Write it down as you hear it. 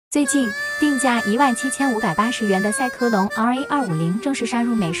最近，定价17580元的赛科龙 RA250正式杀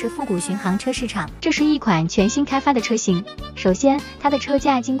入美式复古巡航车市场。这是一款全新开发的车型。首先，它的车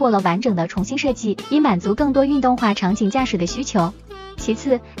架经过了完整的重新设计，以满足更多运动化场景驾驶的需求。其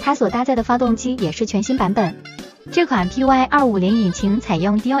次，它所搭载的发动机也是全新版本。这款 PY250 引擎采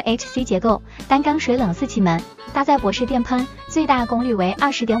用 DOHC 结构，单缸水冷4气门，搭载博世电喷，最大功率为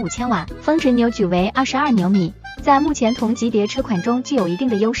20.5千瓦，峰值扭矩为22牛米。在目前同级别车款中具有一定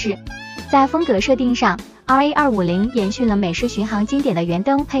的优势。在风格设定上 ，RA250 延续了美式巡航经典的圆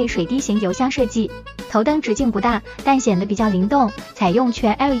灯配水滴型油箱设计，头灯直径不大，但显得比较灵动，采用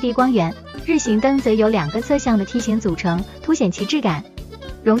全 LED 光源。日行灯则由2个侧向的梯形组成，凸显其质感。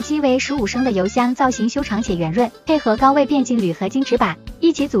容积为15升的油箱，造型修长且圆润，配合高位变径铝合金纸板，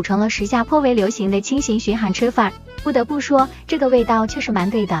一起组成了时下颇为流行的轻型巡航车范儿。不得不说，这个味道确实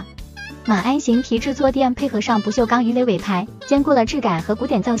蛮对的。马鞍形皮质坐垫配合上不锈钢鱼雷尾排，兼顾了质感和古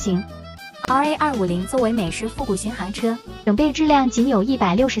典造型。RA250 作为美式复古巡航车，整备质量仅有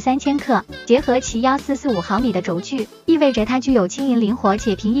163千克，结合其1445毫米的轴距，意味着它具有轻盈灵活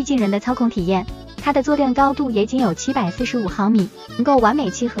且平易近人的操控体验。它的坐垫高度也仅有745毫米，能够完美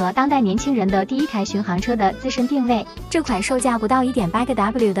契合当代年轻人的第一台巡航车的自身定位。这款售价不到 1.8个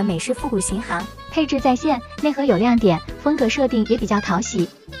W 的美式复古巡航，配置在线，内核有亮点，风格设定也比较讨喜。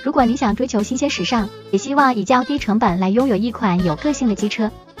如果你想追求新鲜时尚，也希望以较低成本来拥有一款有个性的机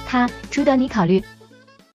车，它值得你考虑。